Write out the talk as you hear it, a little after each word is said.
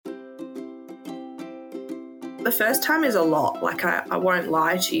The first time is a lot, like I won't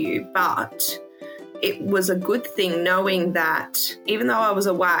lie to you, but it was a good thing knowing that even though I was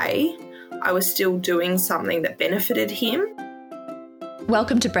away, I was still doing something that benefited him.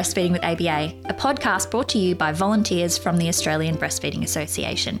 Welcome to Breastfeeding with ABA, a podcast brought to you by volunteers from the Australian Breastfeeding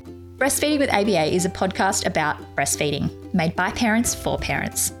Association. Breastfeeding with ABA is a podcast about breastfeeding, made by parents for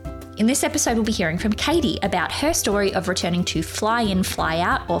parents. In this episode, we'll be hearing from Katie about her story of returning to fly-in,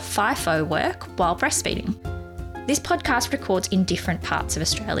 fly-out or FIFO work while breastfeeding. This podcast records in different parts of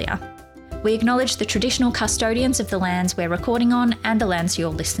Australia. We acknowledge the traditional custodians of the lands we're recording on and the lands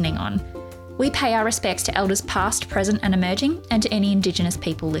you're listening on. We pay our respects to elders past, present and emerging, and to any Indigenous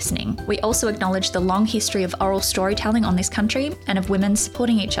people listening. We also acknowledge the long history of oral storytelling on this country and of women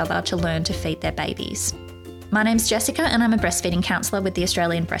supporting each other to learn to feed their babies. My name's Jessica and I'm a breastfeeding counsellor with the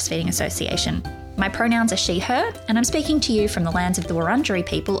Australian Breastfeeding Association. My pronouns are she, her, and I'm speaking to you from the lands of the Wurundjeri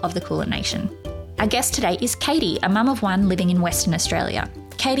people of the Kulin Nation. Our guest today is Katie, a mum of one living in Western Australia.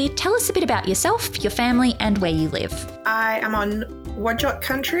 Katie, tell us a bit about yourself, your family and where you live. I am on Whadjuk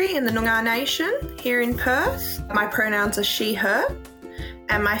country in the Noongar Nation here in Perth. My pronouns are she, her.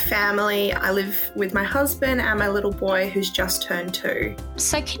 And my family, I live with my husband and my little boy who's just turned 2.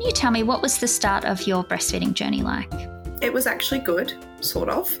 So can you tell me, what was the start of your breastfeeding journey like? It was actually good, sort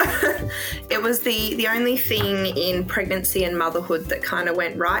of. It was the only thing in pregnancy and motherhood that kind of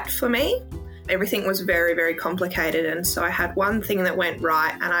went right for me. Everything was very, very complicated, and so I had one thing that went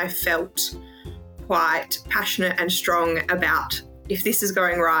right and I felt quite passionate and strong about, if this is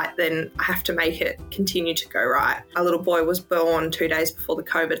going right, then I have to make it continue to go right. Our little boy was born 2 days before the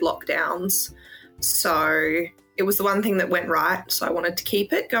COVID lockdowns, so it was the one thing that went right, so I wanted to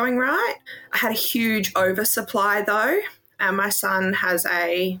keep it going right. I had a huge oversupply though, and my son has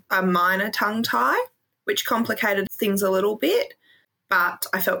a minor tongue tie, which complicated things a little bit. But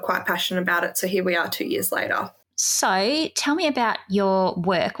I felt quite passionate about it, so here we are 2 years later. So tell me about your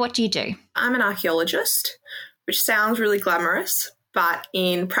work. What do you do? I'm an archaeologist, which sounds really glamorous, but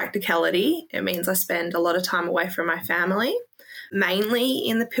in practicality, it means I spend a lot of time away from my family, mainly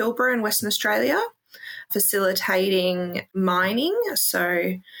in the Pilbara in Western Australia, facilitating mining.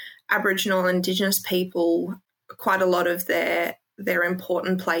 So Aboriginal and Indigenous people, quite a lot of their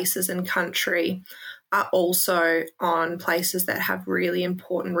important places in country are also on places that have really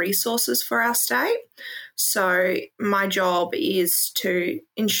important resources for our state. So my job is to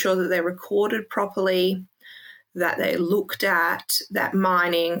ensure that they're recorded properly, that they're looked at, that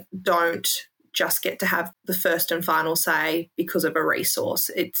mining don't just get to have the first and final say because of a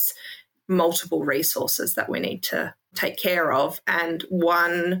resource. It's multiple resources that we need to take care of, and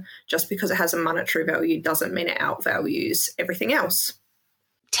one, just because it has a monetary value doesn't mean it outvalues everything else.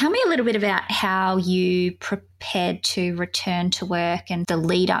 Tell me a little bit about how you prepared to return to work and the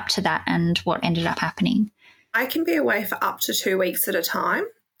lead up to that and what ended up happening. I can be away for up to 2 weeks at a time.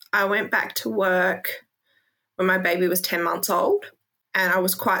 I went back to work when my baby was 10 months old, and I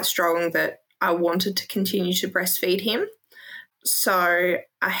was quite strong that I wanted to continue to breastfeed him. So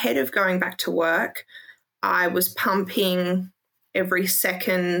ahead of going back to work, I was pumping every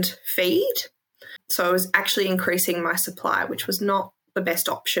second feed. So I was actually increasing my supply, which was not the best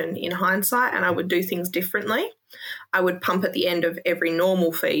option in hindsight, and I would do things differently. I would pump at the end of every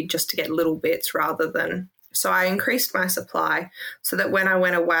normal feed just to get little bits rather than... So I increased my supply so that when I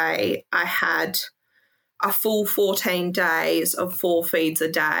went away, I had a full 14 days of 4 feeds a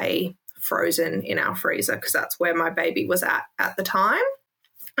day frozen in our freezer, because that's where my baby was at the time.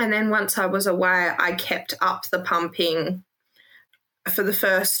 And then once I was away, I kept up the pumping for the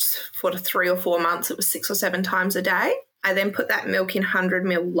first 3 or 4 months. It was 6 or 7 times a day. I then put that milk in 100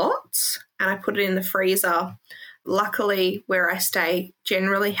 ml lots and I put it in the freezer. Luckily, where I stay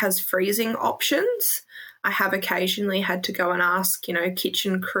generally has freezing options. I have occasionally had to go and ask,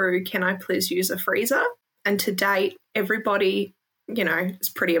 kitchen crew, can I please use a freezer? And to date, everybody, is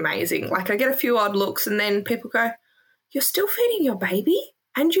pretty amazing. Like, I get a few odd looks and then people go, you're still feeding your baby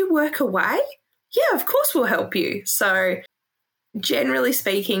and you work away? Yeah, of course we'll help you. So generally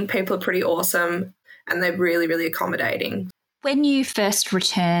speaking, people are pretty awesome. And they're really, really accommodating. When you first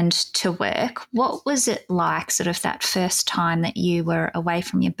returned to work, what was it like, sort of that first time that you were away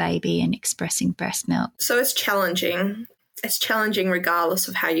from your baby and expressing breast milk? So it's challenging. It's challenging regardless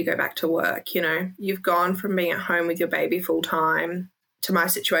of how you go back to work. You've gone from being at home with your baby full time to my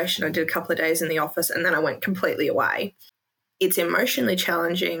situation. I did a couple of days in the office and then I went completely away. It's emotionally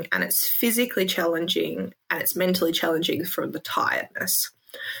challenging and it's physically challenging and it's mentally challenging for the tiredness.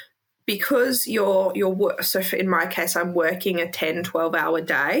 Because so in my case, I'm working a 10, 12-hour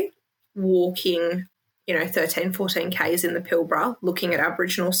day, walking 13, 14 Ks in the Pilbara, looking at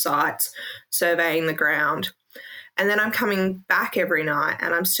Aboriginal sites, surveying the ground. And then I'm coming back every night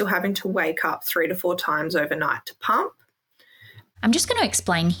and I'm still having to wake up 3 to 4 times overnight to pump. I'm just going to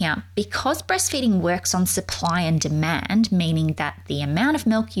explain here, because breastfeeding works on supply and demand, meaning that the amount of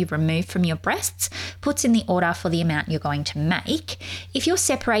milk you remove from your breasts puts in the order for the amount you're going to make. If you're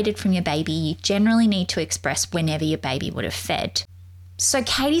separated from your baby, you generally need to express whenever your baby would have fed. So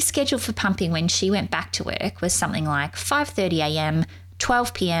Katie's schedule for pumping when she went back to work was something like 5:30 a.m,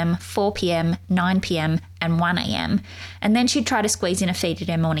 12 p.m, 4 p.m, 9 p.m, and 1 a.m. And then she'd try to squeeze in a feed at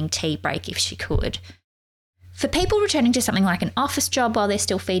her morning tea break if she could. For people returning to something like an office job while they're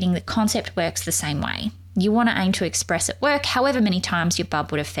still feeding, the concept works the same way. You want to aim to express at work however many times your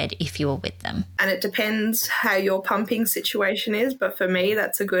bub would have fed if you were with them. And it depends how your pumping situation is, but for me,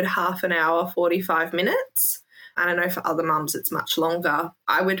 that's a good half an hour, 45 minutes. And I know for other mums it's much longer.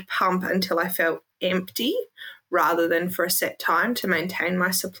 I would pump until I felt empty rather than for a set time to maintain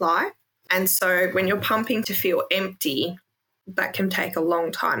my supply. And so when you're pumping to feel empty, that can take a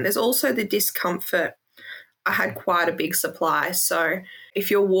long time. There's also the discomfort. I had quite a big supply. So if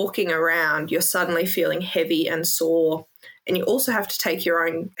you're walking around, you're suddenly feeling heavy and sore. And you also have to take your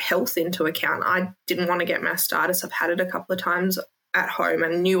own health into account. I didn't want to get mastitis. I've had it a couple of times at home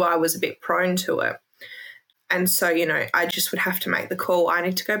and knew I was a bit prone to it. And so, I just would have to make the call. I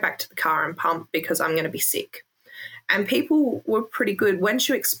need to go back to the car and pump because I'm going to be sick. And people were pretty good. Once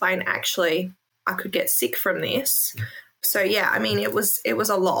you explain, actually, I could get sick from this. So, yeah, it was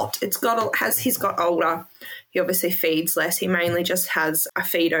a lot. As he's got older, he obviously feeds less. He mainly just has a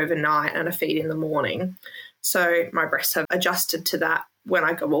feed overnight and a feed in the morning. So my breasts have adjusted to that when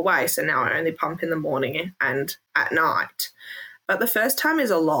I go away. So now I only pump in the morning and at night. But the first time is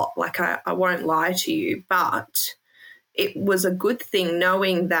a lot, I won't lie to you. But it was a good thing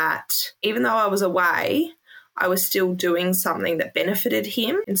knowing that even though I was away, I was still doing something that benefited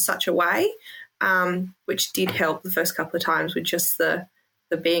him in such a way. Which did help the first couple of times with just the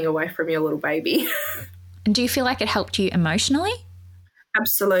being away from your little baby. And do you feel like it helped you emotionally?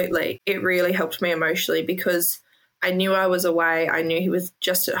 Absolutely. It really helped me emotionally because I knew I was away. I knew he was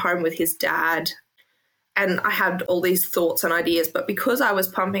just at home with his dad. And I had all these thoughts and ideas. But because I was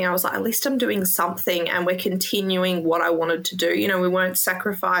pumping, I was like, at least I'm doing something and we're continuing what I wanted to do. We weren't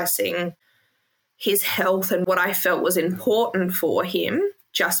sacrificing his health and what I felt was important for him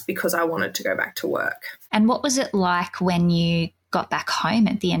just because I wanted to go back to work. And what was it like when you got back home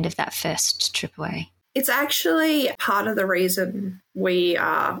at the end of that first trip away? It's actually part of the reason we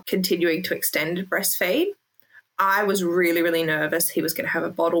are continuing to extend breastfeed. I was really, really nervous. He was going to have a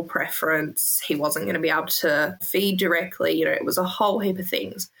bottle preference. He wasn't going to be able to feed directly. It was a whole heap of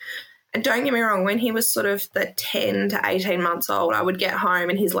things. And don't get me wrong, when he was sort of the 10 to 18 months old, I would get home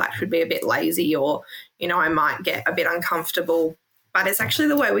and his latch would be a bit lazy or, I might get a bit uncomfortable. But it's actually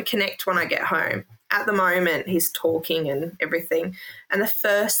the way we connect when I get home. At the moment, he's talking and everything. And the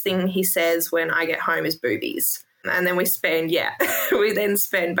first thing he says when I get home is boobies. And then we spend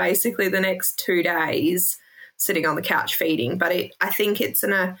basically the next 2 days sitting on the couch feeding. But I think it's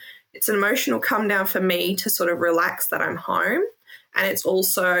an emotional come down for me to sort of relax that I'm home. And it's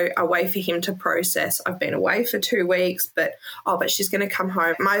also a way for him to process, I've been away for 2 weeks, but she's going to come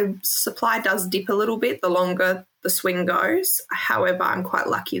home. My supply does dip a little bit the longer the swing goes. However, I'm quite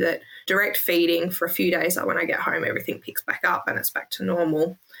lucky that direct feeding for a few days, when I get home, everything picks back up and it's back to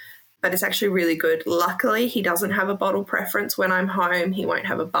normal. But it's actually really good. Luckily, he doesn't have a bottle preference. When I'm home, he won't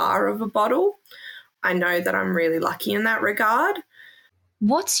have a bar of a bottle. I know that I'm really lucky in that regard.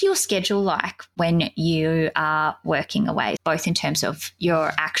 What's your schedule like when you are working away, both in terms of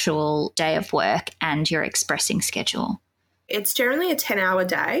your actual day of work and your expressing schedule? It's generally a 10-hour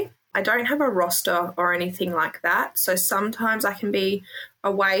day. I don't have a roster or anything like that. So sometimes I can be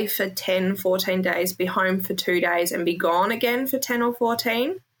away for 10, 14 days, be home for 2 days and be gone again for 10 or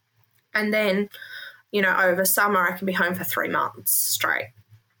 14. And then, over summer I can be home for 3 months straight.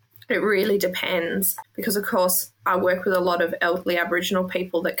 It really depends because, of course, I work with a lot of elderly Aboriginal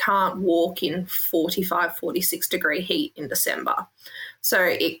people that can't walk in 45, 46 degree heat in December. So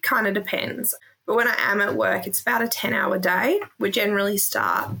it kind of depends. But when I am at work, it's about a 10-hour day. We generally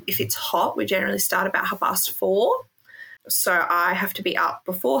start, if it's hot, about 4:30. So I have to be up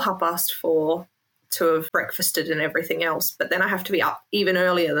before 4:30 to have breakfasted and everything else. But then I have to be up even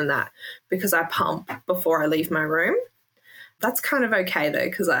earlier than that because I pump before I leave my room. That's kind of okay, though,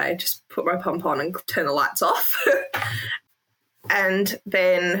 because I just put my pump on and turn the lights off. And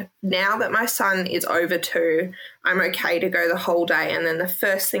then now that my son is over 2, I'm okay to go the whole day. And then the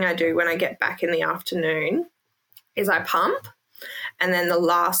first thing I do when I get back in the afternoon is I pump. And then the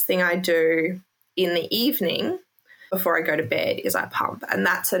last thing I do in the evening before I go to bed is I pump, and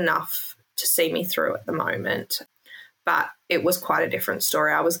that's enough to see me through at the moment. But it was quite a different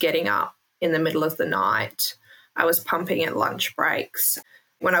story. I was getting up in the middle of the night. I was pumping at lunch breaks.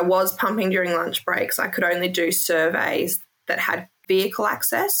 When I was pumping during lunch breaks, I could only do surveys that had vehicle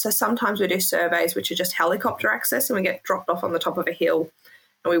access. So sometimes we do surveys which are just helicopter access, and we get dropped off on the top of a hill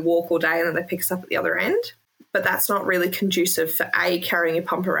and we walk all day and then they pick us up at the other end. But that's not really conducive for carrying your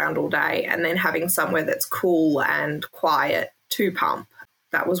pump around all day and then having somewhere that's cool and quiet to pump.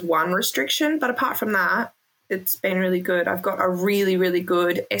 That was one restriction. But apart from that, it's been really good. I've got a really, really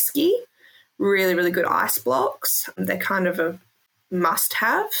good esky, really, really good ice blocks. They're kind of a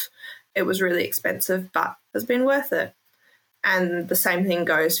must-have. It was really expensive, but it's been worth it. And the same thing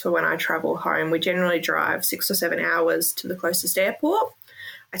goes for when I travel home. We generally drive 6 or 7 hours to the closest airport.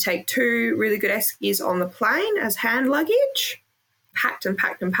 I take 2 really good eskies on the plane as hand luggage, packed and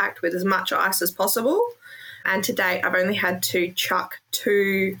packed and packed with as much ice as possible. And to date, I've only had to chuck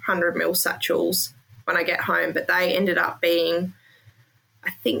 200 ml satchels when I get home, but they ended up being,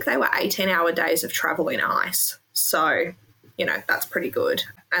 I think they were 18-hour days of travel in ice. So, you know, that's pretty good.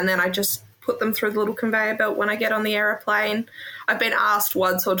 And then I just put them through the little conveyor belt when I get on the aeroplane. I've been asked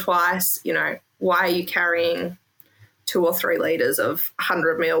once or twice, you know, why are you carrying 2 or 3 litres of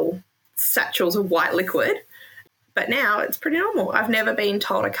 100 ml satchels of white liquid? But now it's pretty normal. I've never been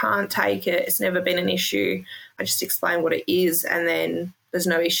told I can't take it. It's never been an issue. I just explain what it is, and then there's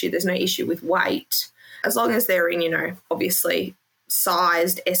no issue. There's no issue with weight. As long as they're in, you know, obviously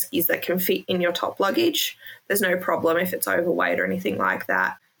sized eskies that can fit in your top luggage, there's no problem if it's overweight or anything like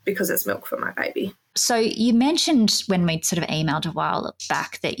that, because it's milk for my baby. So you mentioned when we sort of emailed a while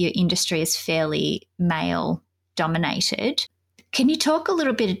back that your industry is fairly male dominated. Can you talk a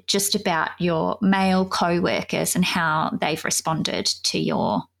little bit just about your male co-workers and how they've responded to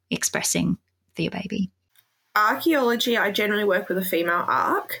your expressing for your baby? Archaeology, I generally work with a female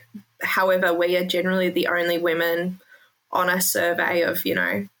ARC. However, we are generally the only women on a survey of, you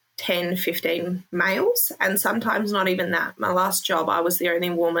know, 10, 15 males, and sometimes not even that. My last job, I was the only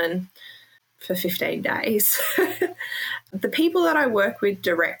woman for 15 days. The people that I work with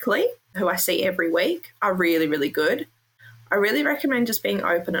directly, who I see every week, are really, really good. I really recommend just being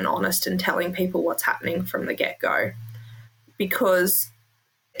open and honest and telling people what's happening from the get-go, because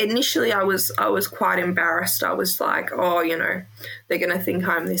initially I was quite embarrassed. I was like, oh, you know, they're going to think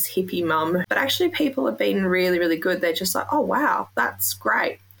I'm this hippie mum. But actually people have been really, really good. They're just like, oh, wow, that's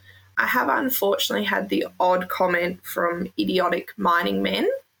great. I have unfortunately had the odd comment from idiotic mining men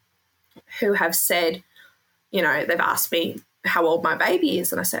who have said, you know, they've asked me how old my baby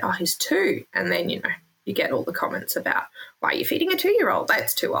is, and I say, oh, he's 2. And then, you know, you get all the comments about, why are you feeding a 2-year-old?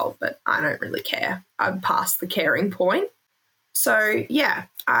 That's too old, but I don't really care. I'm past the caring point. So, yeah,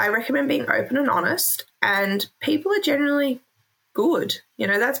 I recommend being open and honest, and people are generally good. You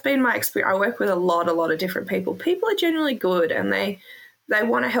know, that's been my experience. I work with a lot of different people. People are generally good, and they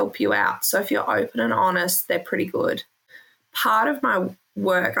want to help you out. So if you're open and honest, they're pretty good. Part of my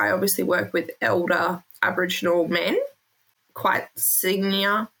work, I obviously work with elder Aboriginal men, quite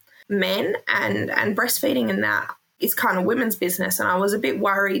senior men, and breastfeeding and that is kind of women's business. And I was a bit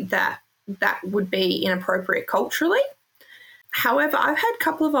worried that that would be inappropriate culturally. However, I've had a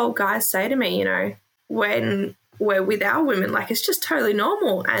couple of old guys say to me, you know, when we're with our women, like, it's just totally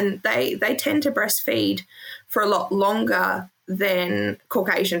normal. And they tend to breastfeed for a lot longer than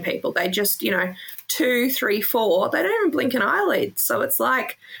Caucasian people. They just, you know, 2, 3, 4, they don't even blink an eyelid. So it's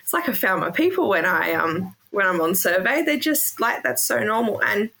like I found my people when I'm on survey. They're just like, that's so normal.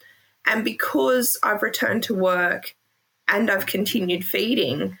 And because I've returned to work and I've continued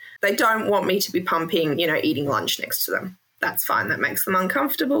feeding, they don't want me to be pumping, you know, eating lunch next to them. That's fine. That makes them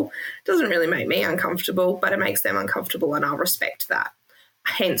uncomfortable. Doesn't really make me uncomfortable, but it makes them uncomfortable, and I'll respect that.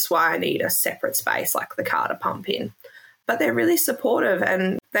 Hence why I need a separate space like the car to pump in. But they're really supportive,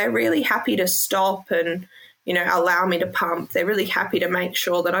 and they're really happy to stop and, you know, allow me to pump. They're really happy to make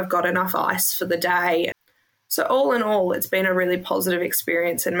sure that I've got enough ice for the day. So all in all, it's been a really positive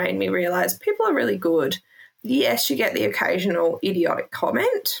experience and made me realise people are really good. Yes, you get the occasional idiotic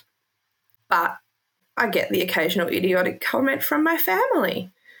comment, but I get the occasional idiotic comment from my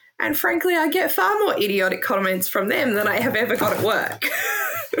family. And frankly, I get far more idiotic comments from them than I have ever got at work.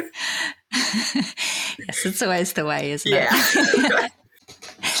 Yes, it's always the way, isn't it?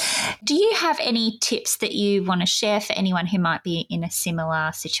 Do you have any tips that you want to share for anyone who might be in a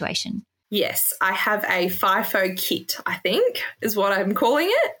similar situation? Yes, I have a FIFO kit, I think, is what I'm calling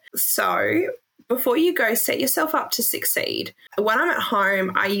it. So before you go, set yourself up to succeed. When I'm at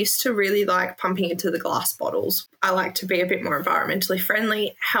home, I used to really like pumping into the glass bottles. I like to be a bit more environmentally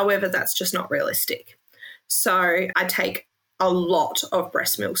friendly. However, that's just not realistic. So I take a lot of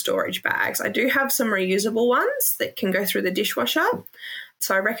breast milk storage bags. I do have some reusable ones that can go through the dishwasher.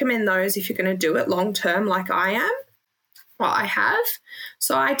 So I recommend those if you're going to do it long term like I am. Well, I have.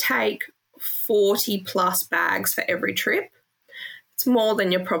 So I take 40 plus bags for every trip. It's more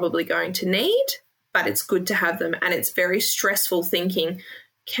than you're probably going to need, but it's good to have them. And it's very stressful thinking,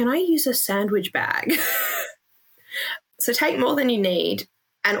 can I use a sandwich bag? So take more than you need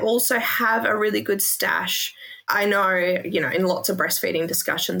and also have a really good stash. I know, in lots of breastfeeding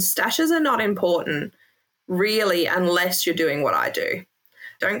discussions, stashes are not important really unless you're doing what I do.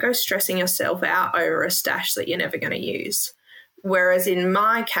 Don't go stressing yourself out over a stash that you're never going to use. Whereas in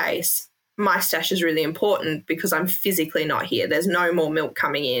my case, my stash is really important because I'm physically not here. There's no more milk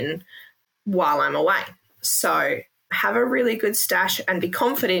coming in while I'm away. So have a really good stash and be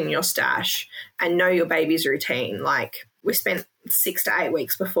confident in your stash and know your baby's routine. Like we spent 6 to 8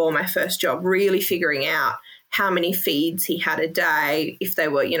 weeks before my first job really figuring out how many feeds he had a day, if they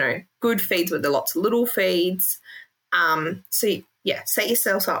were, good feeds with lots of little feeds. Set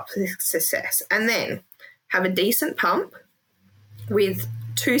yourself up for success. And then have a decent pump with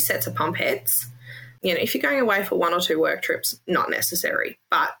 2 sets of pump heads. If you're going away for 1 or 2 work trips, not necessary.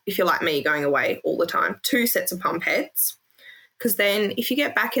 But if you're like me, going away all the time, 2 sets of pump heads. Because then if you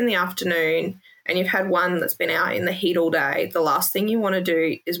get back in the afternoon and you've had one that's been out in the heat all day, the last thing you want to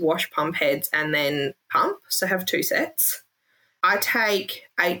do is wash pump heads and then pump. So have 2 sets. I take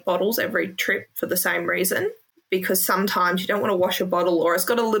 8 bottles every trip for the same reason, because sometimes you don't want to wash a bottle or it's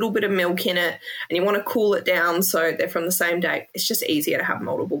got a little bit of milk in it and you want to cool it down so they're from the same date. It's just easier to have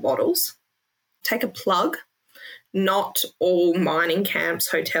multiple bottles. Take a plug. Not all mining camps,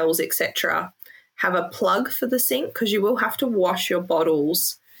 hotels, etc. have a plug for the sink because you will have to wash your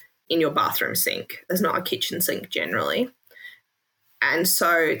bottles in your bathroom sink. There's not a kitchen sink generally. And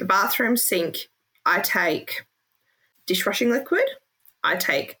so the bathroom sink, I take dishwashing liquid. I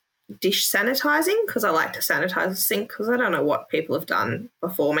take dish sanitizing because I like to sanitize the sink because I don't know what people have done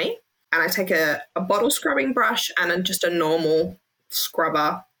before me. And I take a bottle scrubbing brush and just a normal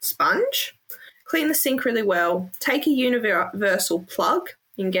scrubber sponge. Clean the sink really well. Take a universal plug.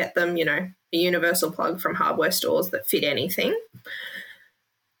 You can get them, a universal plug from hardware stores that fit anything.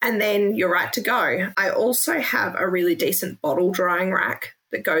 And then you're right to go. I also have a really decent bottle drying rack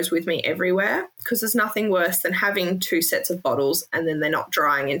that goes with me everywhere because there's nothing worse than having 2 sets of bottles and then they're not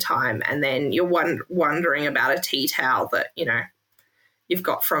drying in time and then you're wondering about a tea towel that, you've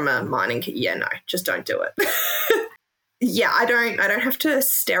got from a mining kit. Yeah, no, just don't do it. Yeah, I don't have to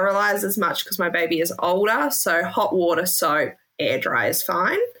sterilize as much because my baby is older, so hot water, soap, air dry is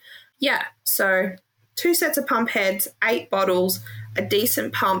fine. Yeah, so 2 sets of pump heads, 8 bottles, a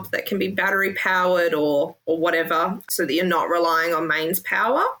decent pump that can be battery powered or whatever so that you're not relying on mains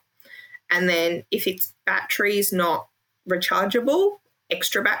power. And then if it's batteries not rechargeable,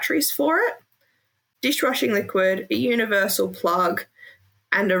 extra batteries for it, dishwashing liquid, a universal plug,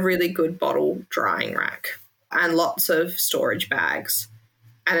 and a really good bottle drying rack. And lots of storage bags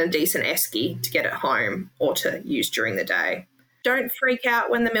and a decent esky to get at home or to use during the day. Don't freak out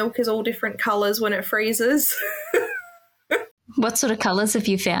when the milk is all different colours when it freezes. What sort of colours have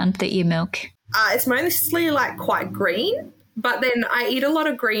you found that you milk? It's mostly quite green, but then I eat a lot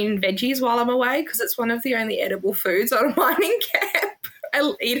of green veggies while I'm away because it's one of the only edible foods on mining camp.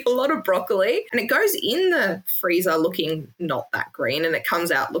 I eat a lot of broccoli and it goes in the freezer looking not that green and it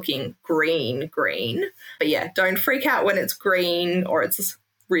comes out looking green. But yeah, don't freak out when it's green or it's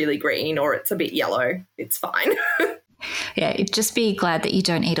really green or it's a bit yellow. It's fine. Yeah, just be glad that you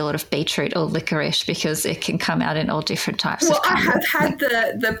don't eat a lot of beetroot or licorice because it can come out in all different types of colours. I have had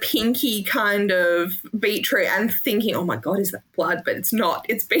the pinky kind of beetroot and thinking, oh my God, is that blood? But it's not.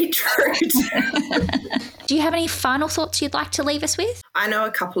 It's beetroot. Do you have any final thoughts you'd like to leave us with? I know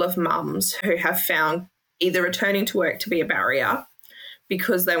a couple of mums who have found either returning to work to be a barrier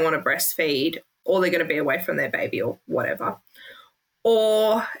because they want to breastfeed or they're going to be away from their baby or whatever,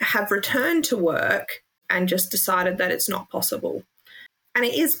 or have returned to work and just decided that it's not possible. And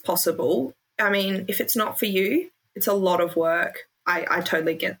it is possible. I mean, if it's not for you, it's a lot of work. I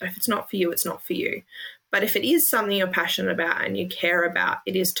totally get that. If it's not for you, it's not for you. But if it is something you're passionate about and you care about,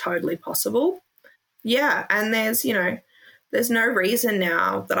 it is totally possible. Yeah, and there's no reason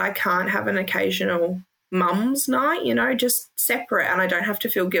now that I can't have an occasional mum's night, just separate, and I don't have to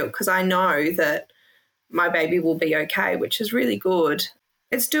feel guilt because I know that my baby will be okay, which is really good.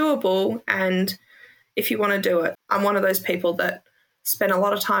 It's doable, and if you want to do it, I'm one of those people that spent a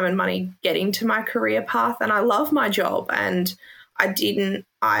lot of time and money getting to my career path, and I love my job. And I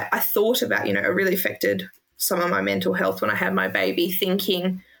thought about, it really affected some of my mental health when I had my baby,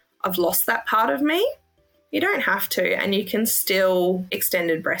 thinking I've lost that part of me. You don't have to, and you can still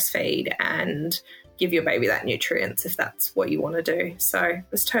extended breastfeed and give your baby that nutrients if that's what you want to do. So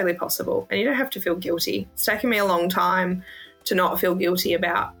it's totally possible, and you don't have to feel guilty. It's taken me a long time to not feel guilty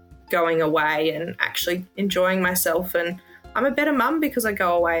about going away and actually enjoying myself. And I'm a better mum because I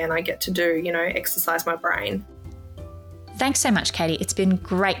go away and I get to do, exercise my brain. Thanks so much, Katie. It's been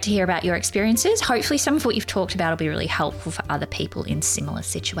great to hear about your experiences. Hopefully some of what you've talked about will be really helpful for other people in similar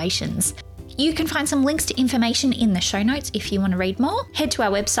situations. You can find some links to information in the show notes if you want to read more. Head to our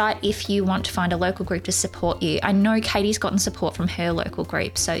website if you want to find a local group to support you. I know Katie's gotten support from her local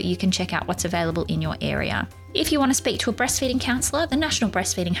group, so you can check out what's available in your area. If you want to speak to a breastfeeding counsellor, the National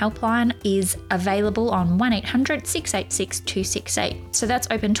Breastfeeding Helpline is available on 1800 686 268. So that's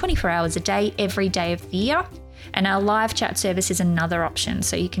open 24 hours a day, every day of the year. And our live chat service is another option,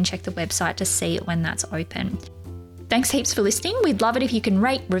 so you can check the website to see when that's open. Thanks heaps for listening. We'd love it if you can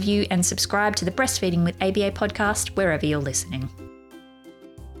rate, review, and subscribe to the Breastfeeding with ABA podcast wherever you're listening.